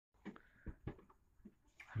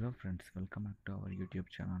Hello friends, welcome back to our YouTube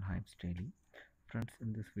channel Hyps Daily. Friends,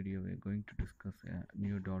 in this video we are going to discuss a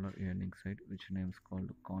new dollar earning site which name is called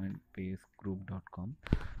coinbasegroup.com.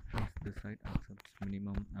 Friends, this site accepts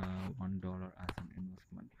minimum $1 as an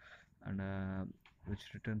investment and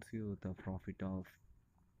which returns you with a profit of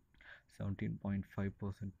 17.5%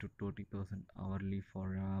 to 20% hourly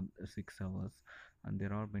for 6 hours, and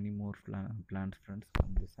there are many more plans friends,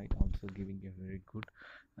 and the site also giving a very good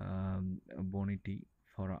bonity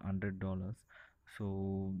for $100.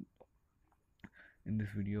 So in this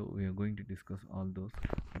video we are going to discuss all those.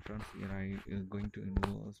 Friends, here I going to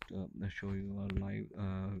show you a live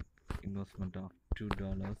investment of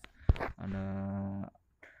 $2, and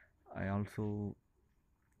I also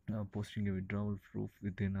posting a withdrawal proof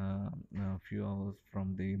within a few hours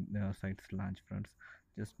from the site's launch. Friends,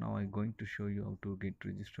 just now I'm going to show you how to get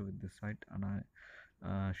registered with the site, and I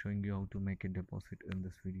showing you how to make a deposit in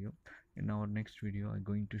this video. In our next video I'm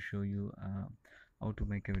going to show you how to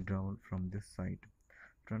make a withdrawal from this site.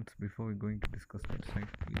 Friends, before we're going to discuss that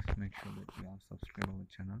site, please make sure that you have subscribed our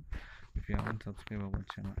channel. If you haven't subscribed our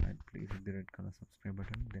channel, please hit the red color subscribe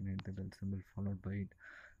button, then hit the bell symbol followed by it,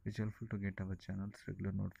 which is helpful to get our channel's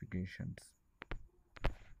regular notifications.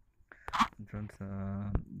 And friends,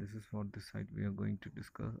 this is what the site we are going to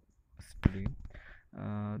discuss today.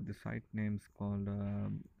 The site name is called,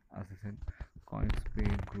 as I said,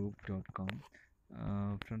 coinbasegroup.com.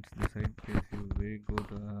 Friends, the site pays you very good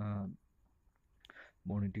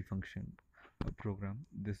monetary function program.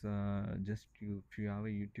 This just if you have a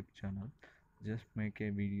YouTube channel, just make a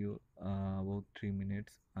video about 3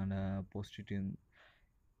 minutes and post it in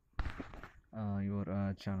your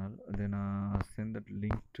channel, then send that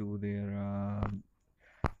link to their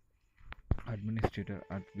administrator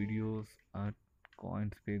at videos at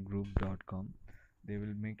coinbasegroup.com. They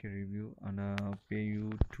will make a review and pay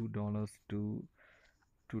you $2 to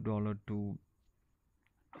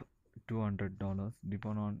 $200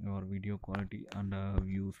 depend on your video quality and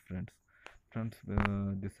views. Friends,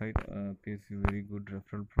 the site pays you very good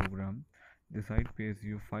referral program. The site pays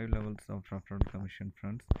you 5 levels of referral commission.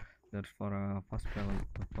 Friends, that's for a first level.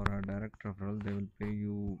 For a direct referral they will pay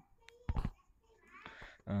you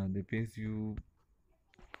they pays you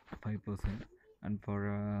 5%, and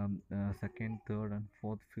for second, third and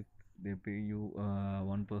fourth, fifth, they pay you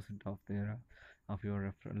 1% of their of your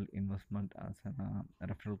referral investment as an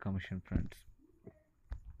referral commission. Friends,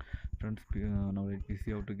 now let me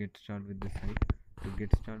see how to get started with this site. To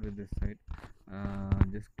get started with this site,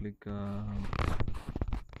 just click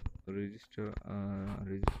register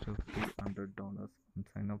free $100 and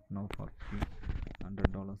sign up now for free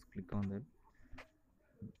 $100. Click on that.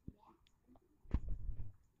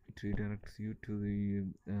 It redirects you to the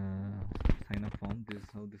sign up form. This is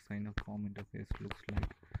how the sign up form interface looks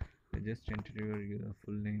like. Just enter your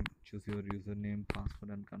full name, choose your username, password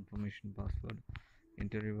and confirmation password,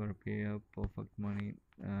 enter your payout, perfect money,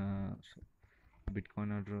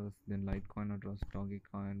 Bitcoin address, then Litecoin address,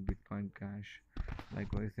 Dogecoin, Bitcoin Cash.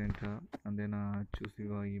 Likewise enter, and then choose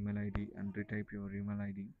your email ID and retype your email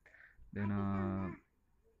ID. Then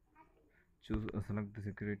select the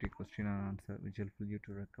security question and answer, which helps you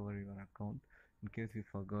to recover your account in case you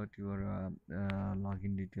forgot your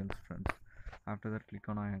login details. Friends, after that click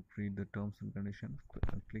on I agree the terms and conditions,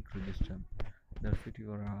 click register. That's it,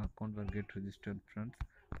 your account will get registered. Friends,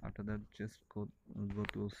 after that just go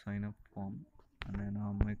to sign up form and then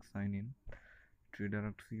make sign in. It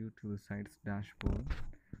redirects you to the site's dashboard.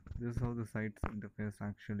 This is how the site's interface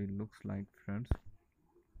actually looks like. Friends,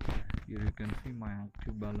 here you can see my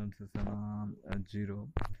active balance is at 0.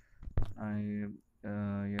 I'm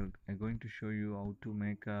going to show you how to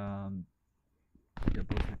make a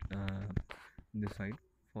deposit in the site.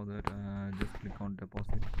 For that, just click on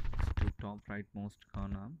deposit. It's to top rightmost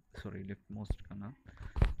corner, sorry, leftmost corner.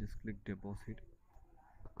 Just click deposit.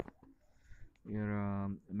 Here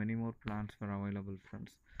many more plans are available.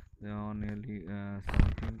 Friends, they are nearly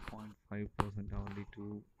 17.5% hourly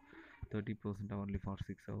to 30% hourly for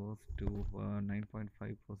 6 hours to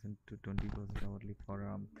 9.5% to 20% hourly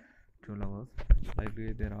for 12 hours.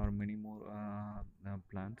 Likely there are many more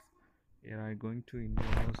plans. Here I'm going to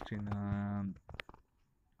invest in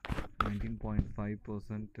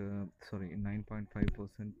 19.5% sorry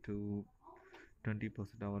 9.5% to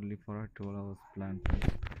 20% hourly for a 12 hours plan.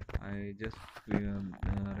 I just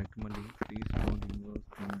recommend you, please don't invest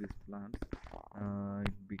in these plans.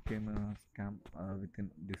 It became a scam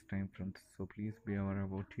within this time. Friends, so please be aware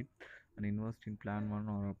about it and invest in plan 1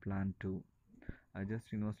 or a plan 2. I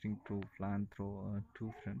just investing through plan through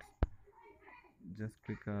 2. Friends, just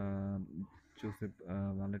click choose the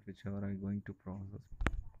wallet whichever I'm going to process.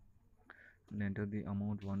 and enter the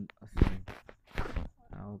amount one sorry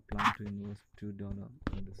I plan to invest $2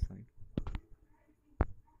 on this site.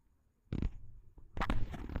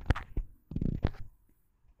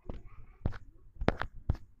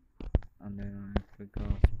 And then I click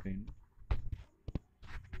spin,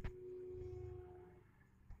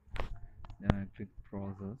 then I click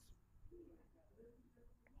process.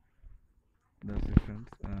 That's it friends.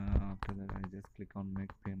 After that I just click on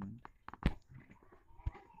make payment.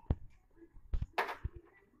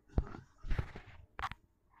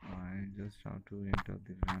 I just have to enter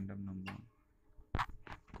the random number.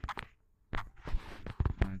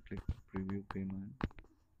 I click preview payment.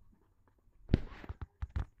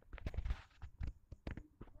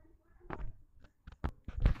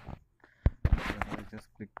 I just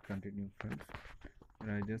click continue friends.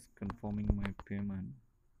 And I just confirming my payment.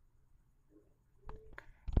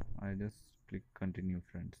 I just click continue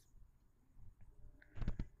friends.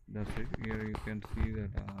 That's it. Here you can see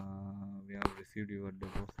that we have received your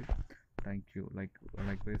deposit. Thank you.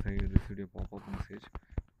 Likewise I received a pop-up message.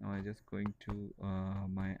 Now I just going to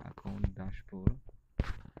my account dashboard.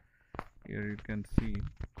 Here you can see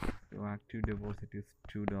your active deposit is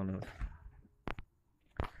 $2.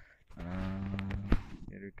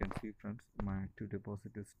 Here you can see friends, my active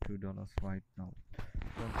deposit is $2 right now.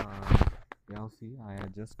 So yeah, see I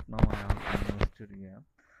just now I have invested here.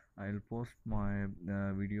 I'll post my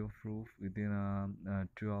video proof within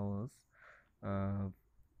 2 hours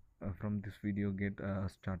from this video get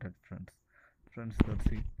started friends. That's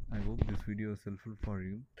it. I hope this video is helpful for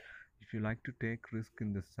you. If you like to take risk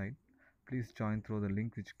in this site, please join through the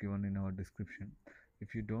link which given in our description.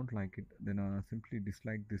 If you don't like it, then simply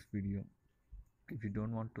dislike this video. If you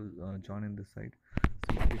don't want to join in this site,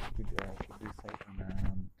 simply quit this site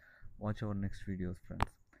and watch our next videos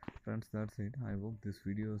friends. That's it. I hope this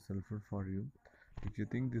video is helpful for you. If you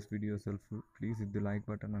think this video is helpful, please hit the like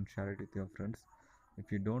button and share it with your friends.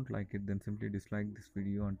 If you don't like it, then simply dislike this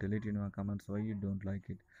video and tell it in our comments why you don't like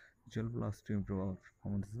it. It will help us to improve our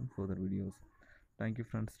performance in further videos. Thank you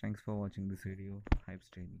friends. Thanks for watching this video. Hype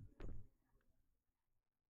Training.